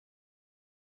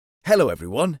Hello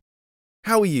everyone,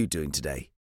 how are you doing today?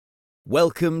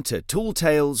 Welcome to Tall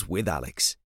Tales with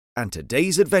Alex, and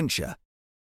today's adventure,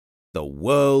 the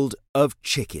world of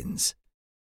chickens.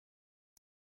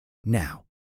 Now,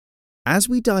 as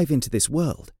we dive into this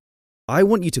world, I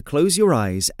want you to close your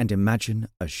eyes and imagine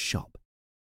a shop.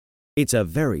 It's a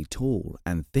very tall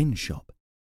and thin shop.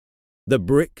 The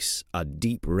bricks are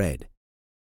deep red.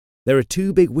 There are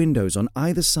 2 big windows on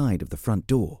either side of the front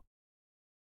door.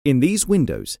 In these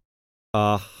windows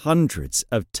are hundreds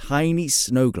of tiny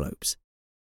snow globes.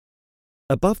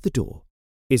 Above the door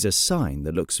is a sign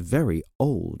that looks very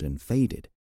old and faded.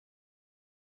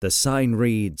 The sign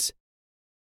reads,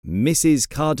 Mrs.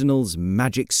 Cardinal's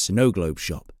Magic Snow Globe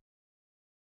Shop.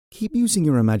 Keep using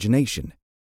your imagination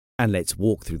and let's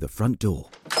walk through the front door.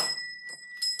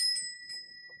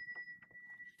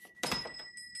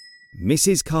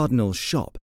 Mrs. Cardinal's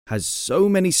shop has so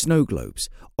many snow globes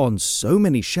on so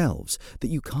many shelves that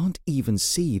you can't even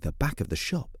see the back of the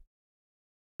shop.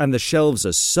 And the shelves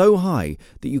are so high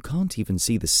that you can't even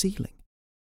see the ceiling.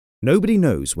 Nobody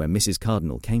knows where Mrs.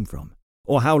 Cardinal came from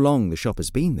or how long the shop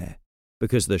has been there,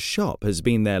 because the shop has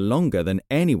been there longer than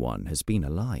anyone has been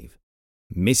alive.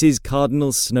 Mrs.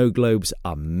 Cardinal's snow globes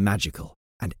are magical,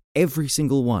 and every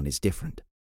single one is different.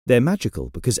 They're magical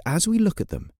because as we look at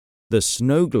them, the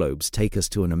snow globes take us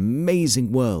to an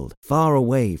amazing world far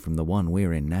away from the one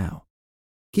we're in now.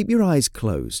 Keep your eyes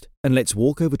closed and let's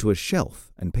walk over to a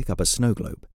shelf and pick up a snow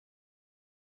globe.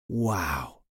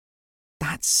 Wow,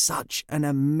 that's such an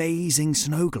amazing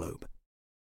snow globe.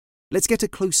 Let's get a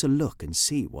closer look and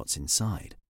see what's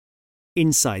inside.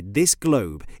 Inside this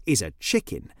globe is a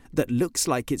chicken that looks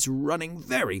like it's running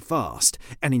very fast,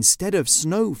 and instead of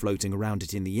snow floating around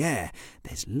it in the air,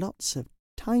 there's lots of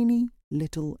tiny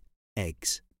little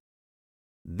eggs.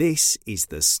 This is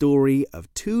the story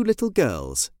of 2 little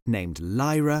girls named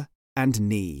Lyra and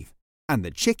Neve, and the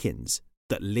chickens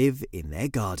that live in their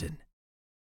garden.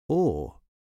 Or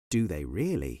do they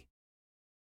really?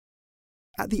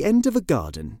 At the end of a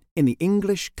garden in the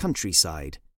English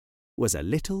countryside was a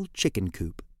little chicken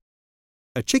coop.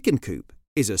 A chicken coop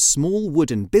is a small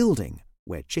wooden building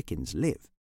where chickens live.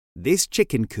 This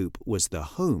chicken coop was the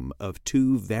home of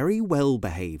 2 very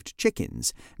well-behaved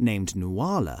chickens named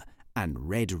Nuala and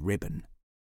Red Ribbon.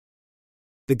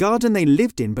 The garden they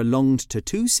lived in belonged to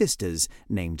 2 sisters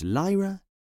named Lyra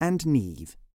and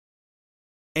Neve.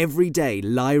 Every day,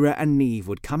 Lyra and Neve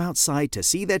would come outside to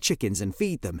see their chickens and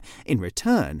feed them. In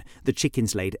return, the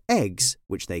chickens laid eggs,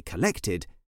 which they collected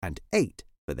and ate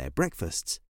for their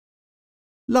breakfasts.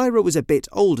 Lyra was a bit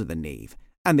older than Neve,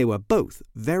 and they were both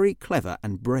very clever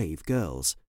and brave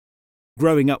girls.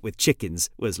 Growing up with chickens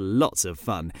was lots of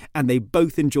fun, and they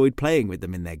both enjoyed playing with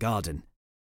them in their garden.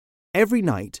 Every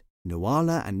night,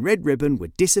 Nuala and Red Ribbon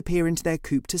would disappear into their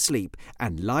coop to sleep,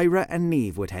 and Lyra and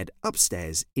Neve would head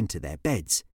upstairs into their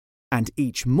beds. And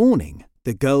each morning,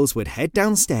 the girls would head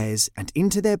downstairs and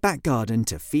into their back garden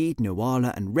to feed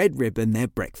Nuala and Red Ribbon their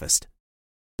breakfast.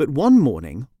 But one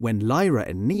morning, when Lyra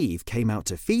and Neve came out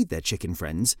to feed their chicken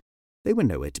friends, they were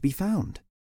nowhere to be found.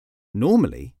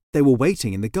 Normally, they were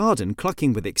waiting in the garden,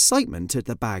 clucking with excitement at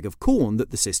the bag of corn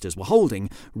that the sisters were holding,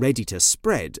 ready to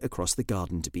spread across the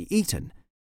garden to be eaten.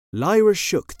 Lyra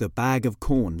shook the bag of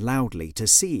corn loudly to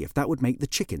see if that would make the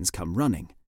chickens come running.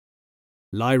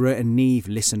 Lyra and Neve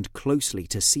listened closely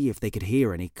to see if they could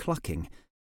hear any clucking,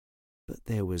 but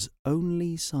there was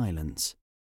only silence.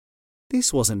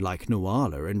 This wasn't like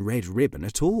Nuala and Red Ribbon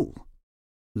at all.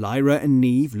 Lyra and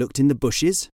Neve looked in the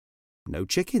bushes. No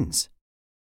chickens.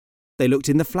 They looked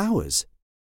in the flowers.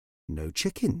 No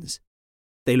chickens.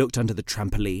 They looked under the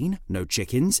trampoline. No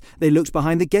chickens. They looked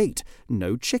behind the gate.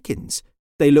 No chickens.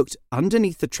 They looked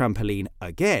underneath the trampoline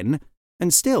again,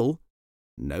 and still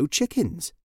no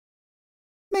chickens.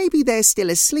 Maybe they're still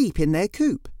asleep in their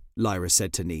coop, Lyra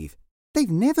said to Neve.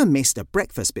 They've never missed a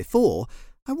breakfast before.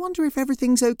 I wonder if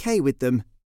everything's okay with them.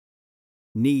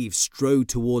 Neve strode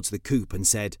towards the coop and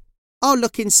said, I'll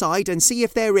look inside and see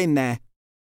if they're in there.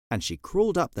 And she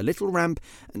crawled up the little ramp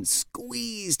and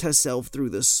squeezed herself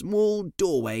through the small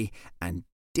doorway and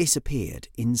disappeared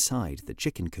inside the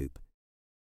chicken coop.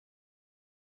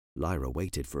 Lyra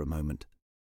waited for a moment.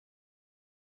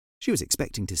 She was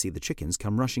expecting to see the chickens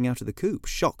come rushing out of the coop,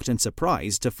 shocked and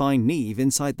surprised to find Neve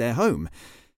inside their home.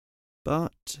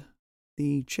 But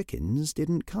the chickens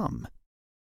didn't come.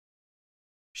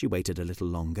 She waited a little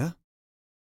longer.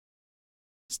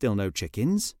 Still no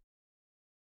chickens.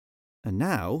 And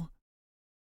now,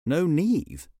 no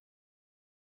Neve.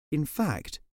 In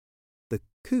fact, the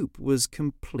coop was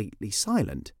completely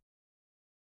silent.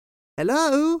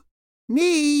 Hello?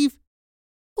 Neve?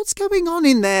 What's going on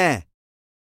in there?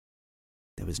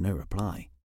 there was no reply.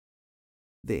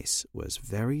 This was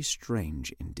very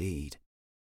strange indeed.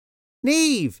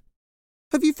 "Niamh!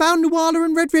 Have you found Nuala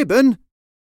and Red Ribbon?"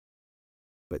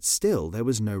 But still there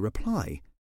was no reply,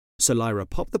 so Lyra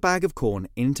popped the bag of corn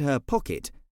into her pocket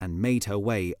and made her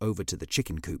way over to the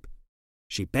chicken coop.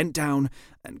 She bent down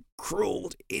and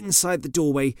crawled inside the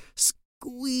doorway,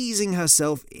 squeezing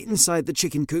herself inside the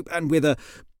chicken coop, and with a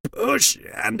push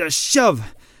and a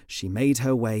shove, she made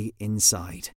her way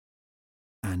inside,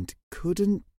 and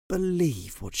couldn't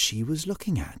believe what she was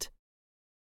looking at.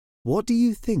 What do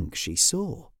you think she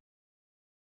saw?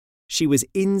 She was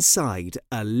inside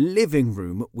a living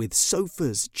room with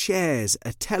sofas, chairs,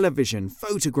 a television,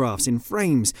 photographs in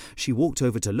frames. She walked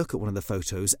over to look at one of the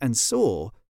photos and saw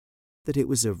that it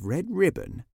was of Red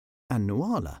Ribbon and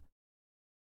Nuala.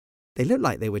 They looked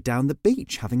like they were down the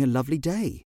beach having a lovely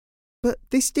day. But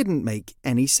this didn't make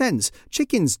any sense.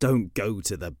 Chickens don't go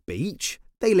to the beach.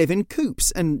 They live in coops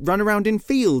and run around in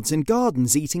fields and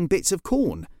gardens eating bits of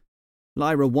corn.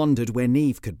 Lyra wondered where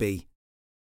Niamh could be.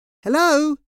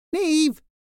 "Hello? Niamh,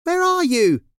 where are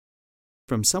you?"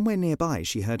 From somewhere nearby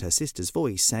she heard her sister's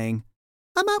voice saying,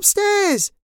 "I'm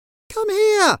upstairs! Come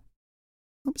here!"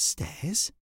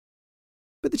 Upstairs?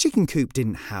 But the chicken coop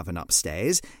didn't have an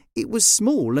upstairs. It was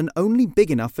small and only big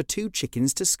enough for 2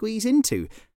 chickens to squeeze into.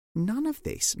 None of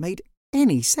this made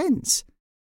any sense.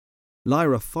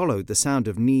 Lyra followed the sound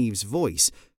of Niamh's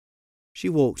voice. She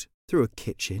walked through a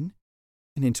kitchen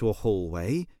and into a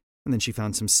hallway, and then she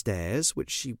found some stairs,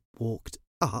 which she walked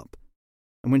up.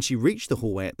 And when she reached the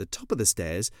hallway at the top of the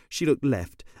stairs, she looked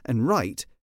left and right.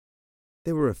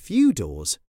 There were a few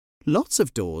doors, lots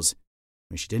of doors,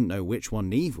 and she didn't know which one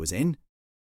Niamh was in.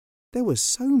 There were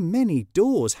so many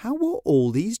doors. How were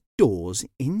all these doors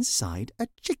inside a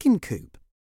chicken coop?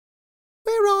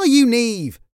 "Where are you,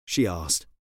 Niamh?" she asked.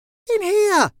 "In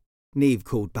here," Niamh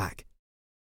called back.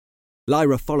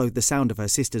 Lyra followed the sound of her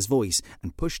sister's voice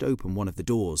and pushed open one of the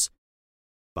doors.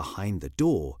 Behind the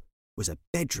door was a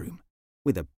bedroom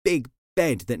with a big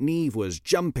bed that Niamh was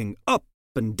jumping up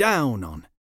and down on.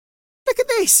 "Look at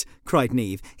this!" cried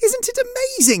Niamh. "Isn't it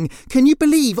amazing? Can you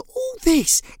believe all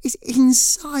this is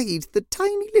inside the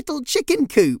tiny little chicken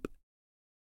coop?"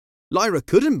 Lyra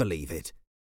couldn't believe it.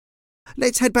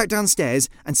 "Let's head back downstairs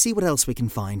and see what else we can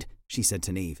find," she said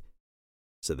to Niamh.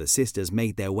 So the sisters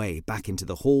made their way back into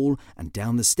the hall and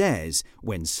down the stairs,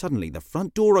 when suddenly the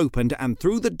front door opened and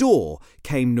through the door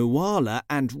came Nuala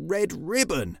and Red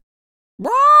Ribbon.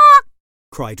 "Bark!"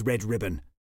 cried Red Ribbon.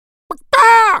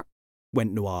 "Bark!"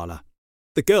 went Nuala.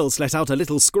 The girls let out a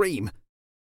little scream.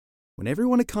 When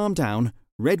everyone had calmed down,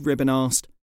 Red Ribbon asked,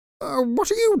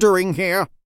 "What are you doing here?"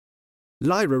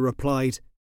 Lyra replied,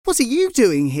 "What are you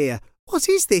doing here? What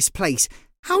is this place?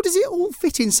 How does it all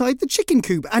fit inside the chicken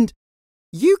coop? And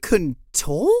you can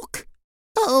talk?"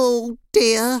 "Oh,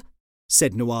 dear,"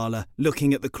 said Nuala,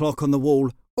 looking at the clock on the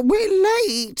wall. "We're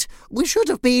late. We should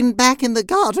have been back in the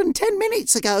garden 10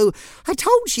 minutes ago. I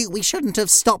told you we shouldn't have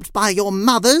stopped by your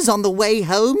mother's on the way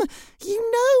home.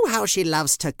 You know how she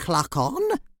loves to cluck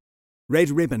on." Red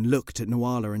Ribbon looked at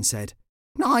Nuala and said,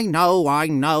 I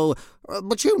know,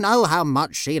 but you know how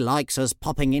much she likes us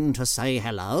popping in to say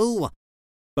hello."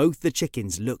 Both the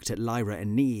chickens looked at Lyra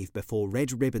and Niamh before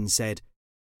Red Ribbon said,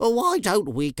 "Why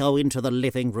don't we go into the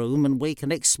living room and we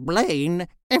can explain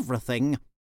everything?"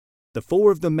 The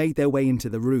 4 of them made their way into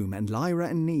the room and Lyra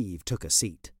and Niamh took a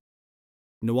seat.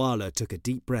 Nuala took a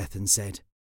deep breath and said,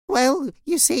 "Well,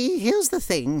 you see, here's the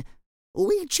thing.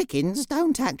 We chickens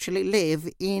don't actually live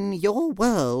in your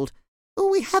world.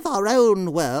 We have our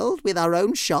own world with our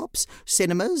own shops,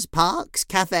 cinemas, parks,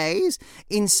 cafes.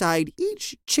 Inside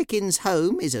each chicken's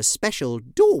home is a special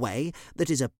doorway that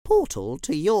is a portal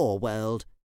to your world.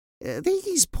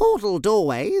 These portal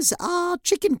doorways are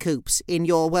chicken coops in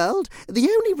your world. The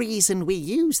only reason we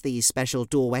use these special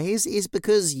doorways is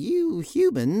because you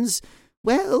humans,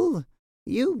 well,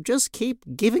 you just keep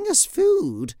giving us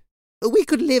food. We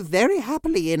could live very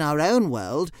happily in our own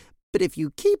world, but if you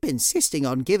keep insisting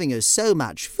on giving us so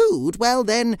much food, well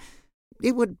then,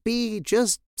 it would be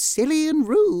just silly and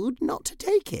rude not to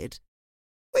take it."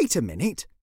 "Wait a minute,"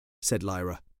 said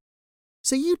Lyra.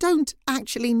 "So you don't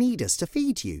actually need us to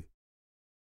feed you?"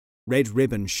 Red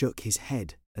Ribbon shook his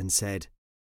head and said,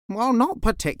 Well, not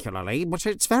particularly, but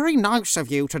it's very nice of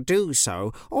you to do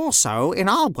so. Also, in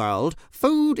our world,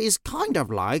 food is kind of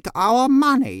like our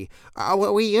money.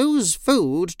 We use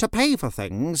food to pay for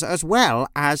things as well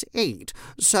as eat.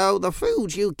 So the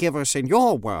food you give us in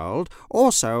your world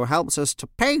also helps us to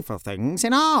pay for things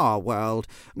in our world.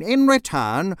 In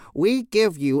return, we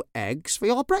give you eggs for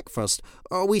your breakfast.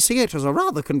 We see it as a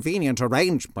rather convenient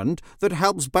arrangement that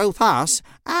helps both us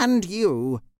and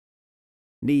you.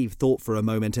 Niamh thought for a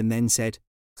moment and then said,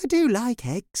 I do like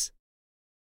eggs.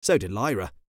 So did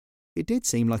Lyra. It did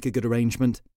seem like a good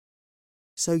arrangement.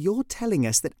 So you're telling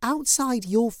us that outside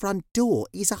your front door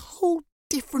is a whole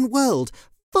different world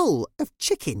full of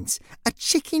chickens, a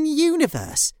chicken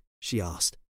universe? She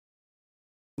asked.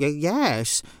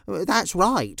 Yes, that's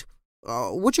right.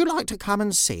 Would you like to come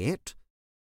and see it?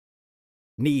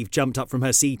 Niamh jumped up from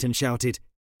her seat and shouted,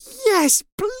 Yes,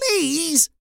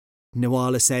 please!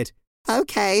 Nuala said,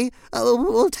 OK,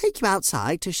 we'll take you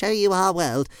outside to show you our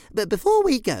world, but before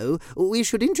we go, we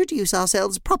should introduce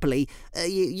ourselves properly.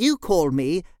 You call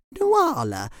me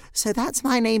Nuala, so that's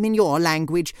my name in your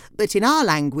language, but in our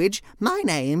language, my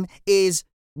name is...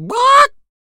 What?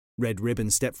 Red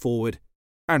Ribbon stepped forward.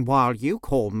 And while you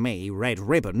call me Red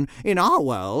Ribbon, in our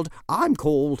world, I'm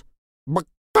called... Well,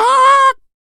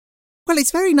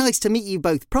 it's very nice to meet you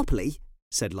both properly,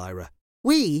 said Lyra.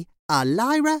 We are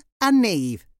Lyra and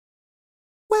Niamh.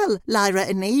 Well, Lyra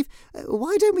and Niamh,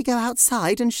 why don't we go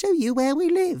outside and show you where we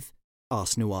live?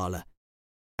 Asked Nuala.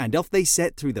 And off they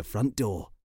set through the front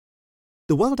door.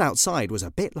 The world outside was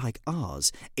a bit like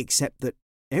ours, except that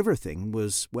everything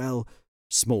was, well,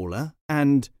 smaller,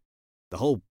 and the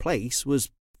whole place was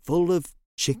full of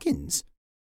chickens.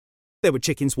 There were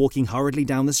chickens walking hurriedly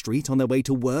down the street on their way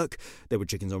to work. There were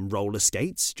chickens on roller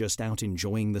skates, just out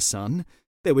enjoying the sun.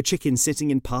 There were chickens sitting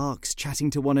in parks,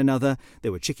 chatting to one another.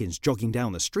 There were chickens jogging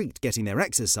down the street, getting their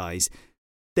exercise.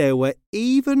 There were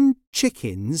even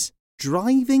chickens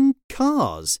driving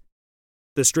cars.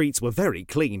 The streets were very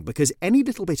clean because any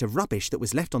little bit of rubbish that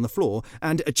was left on the floor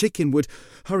and a chicken would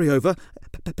hurry over,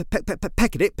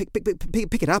 peck at it,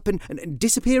 pick it up and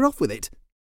disappear off with it.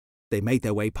 They made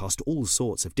their way past all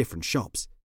sorts of different shops.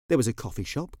 There was a coffee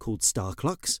shop called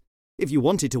Starclux. If you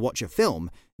wanted to watch a film,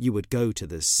 you would go to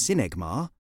the Cinegma,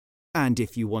 and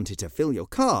if you wanted to fill your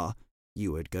car,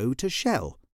 you would go to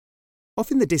Shell.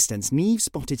 Off in the distance, Niamh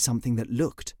spotted something that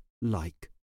looked like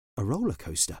a roller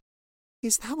coaster.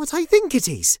 Is that what I think it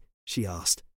is? She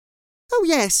asked. Oh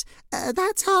yes,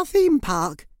 that's our theme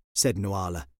park, said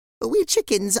Nuala. We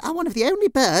chickens are one of the only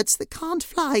birds that can't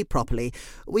fly properly.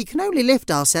 We can only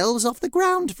lift ourselves off the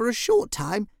ground for a short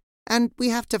time, and we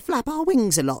have to flap our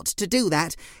wings a lot to do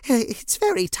that. It's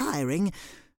very tiring.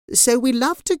 So we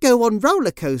love to go on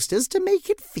roller coasters to make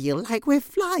it feel like we're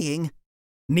flying.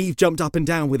 Niamh jumped up and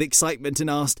down with excitement and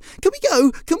asked, Can we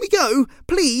go? Can we go?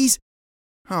 Please?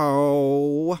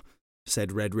 Oh,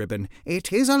 said Red Ribbon,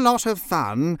 it is a lot of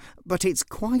fun, but it's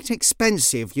quite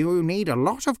expensive. You need a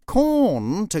lot of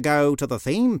corn to go to the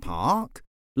theme park.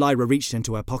 Lyra reached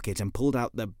into her pocket and pulled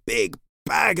out the big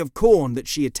bag of corn that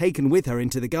she had taken with her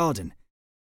into the garden.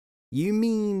 You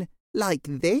mean like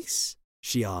this?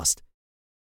 She asked.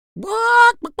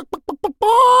 What?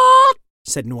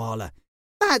 Said Nuala.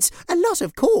 That's a lot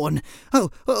of corn.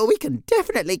 Oh, we can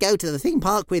definitely go to the theme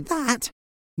park with that.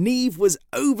 Niamh was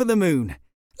over the moon.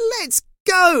 Let's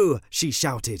go, she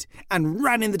shouted, and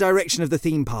ran in the direction of the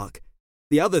theme park.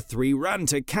 The other three ran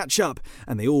to catch up,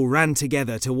 and they all ran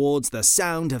together towards the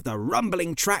sound of the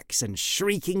rumbling tracks and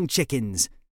shrieking chickens.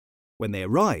 When they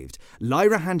arrived,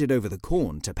 Lyra handed over the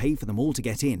corn to pay for them all to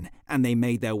get in, and they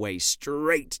made their way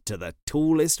straight to the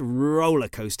tallest roller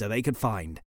coaster they could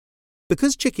find.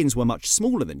 Because chickens were much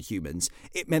smaller than humans,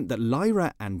 it meant that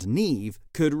Lyra and Niamh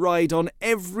could ride on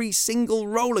every single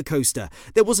roller coaster.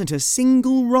 There wasn't a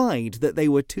single ride that they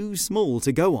were too small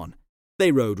to go on.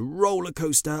 They rode roller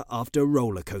coaster after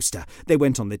roller coaster. They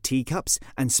went on the teacups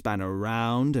and span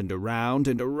around and around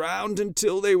and around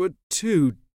until they were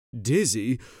too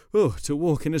dizzy to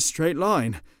walk in a straight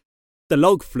line. The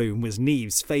log flume was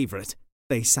Niamh's favourite.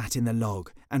 They sat in the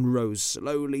log and rose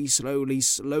slowly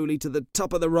to the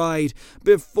top of the ride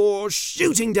before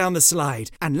shooting down the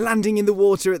slide and landing in the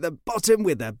water at the bottom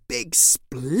with a big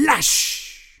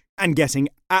splash and getting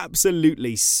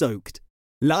absolutely soaked.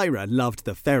 Lyra loved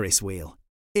the Ferris wheel.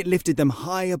 It lifted them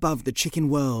high above the chicken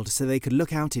world so they could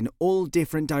look out in all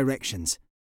different directions.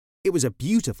 It was a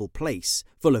beautiful place,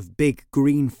 full of big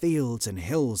green fields and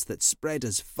hills that spread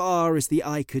as far as the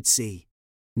eye could see.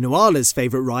 Nuala's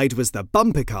favourite ride was the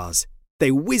bumper cars.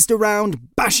 They whizzed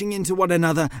around, bashing into one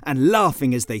another and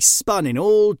laughing as they spun in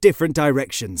all different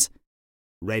directions.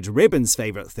 Red Ribbon's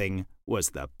favourite thing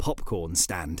was the popcorn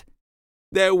stand.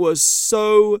 There was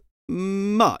so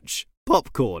much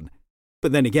popcorn.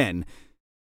 But then again,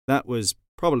 that was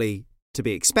probably to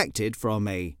be expected from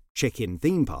a chicken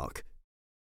theme park.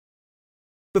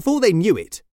 Before they knew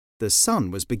it, the sun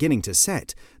was beginning to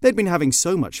set. They'd been having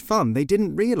so much fun they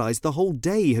didn't realise the whole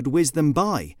day had whizzed them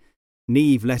by.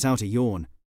 Neve let out a yawn.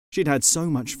 She'd had so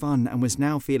much fun and was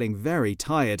now feeling very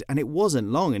tired, and it wasn't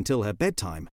long until her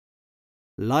bedtime.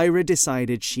 Lyra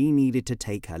decided she needed to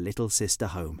take her little sister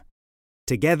home.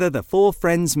 Together, the four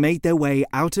friends made their way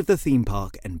out of the theme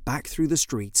park and back through the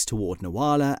streets toward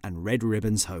Nuala and Red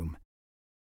Ribbon's home.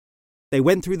 They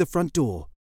went through the front door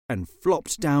and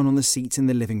flopped down on the seats in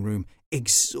the living room,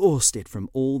 exhausted from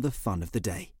all the fun of the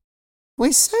day.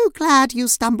 "We're so glad you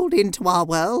stumbled into our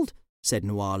world," said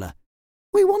Nuala.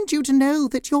 "We want you to know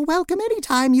that you're welcome any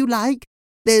time you like.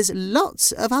 There's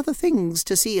lots of other things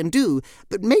to see and do,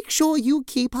 but make sure you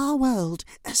keep our world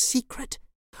a secret.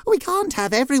 We can't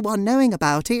have everyone knowing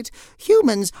about it.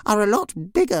 Humans are a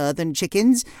lot bigger than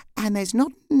chickens, and there's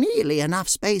not nearly enough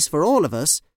space for all of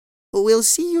us. We'll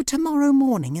see you tomorrow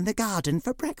morning in the garden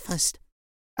for breakfast."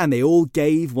 And they all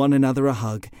gave one another a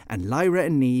hug, and Lyra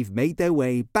and Neve made their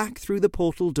way back through the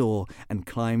portal door and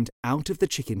climbed out of the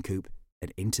chicken coop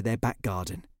and into their back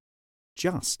garden,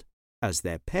 just as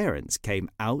their parents came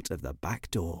out of the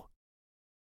back door.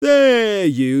 "There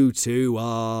you two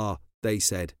are," they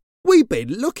said. "We've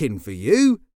been looking for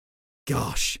you.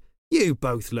 Gosh, you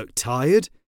both look tired.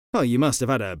 Oh, you must have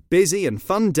had a busy and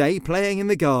fun day playing in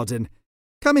the garden.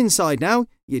 Come inside now,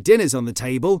 your dinner's on the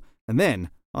table, and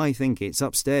then I think it's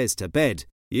upstairs to bed.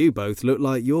 You both look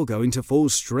like you're going to fall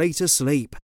straight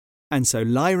asleep." And so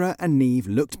Lyra and Neve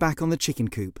looked back on the chicken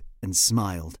coop and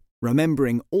smiled,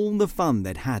 remembering all the fun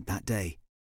they'd had that day,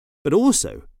 but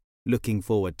also looking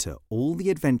forward to all the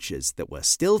adventures that were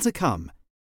still to come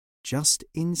just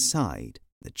inside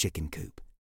the chicken coop.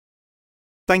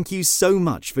 Thank you so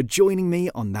much for joining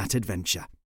me on that adventure.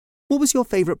 What was your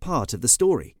favourite part of the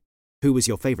story? Who was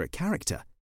your favourite character?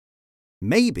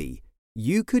 Maybe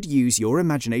you could use your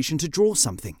imagination to draw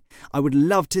something. I would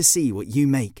love to see what you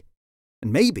make.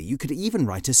 And maybe you could even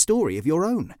write a story of your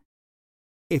own.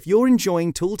 If you're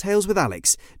enjoying Tall Tales with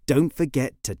Alex, don't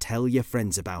forget to tell your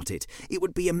friends about it. It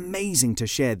would be amazing to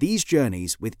share these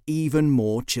journeys with even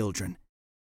more children.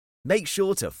 Make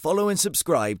sure to follow and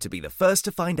subscribe to be the first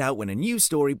to find out when a new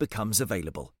story becomes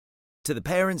available. To the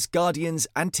parents, guardians,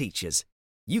 and teachers,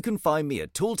 you can find me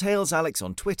at Tall Tales Alex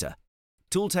on Twitter,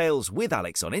 Tall Tales with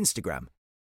Alex on Instagram,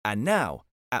 and now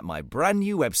at my brand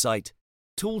new website,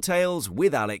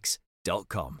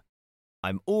 talltaleswithalex.com.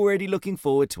 I'm already looking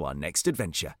forward to our next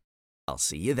adventure. I'll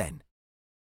see you then.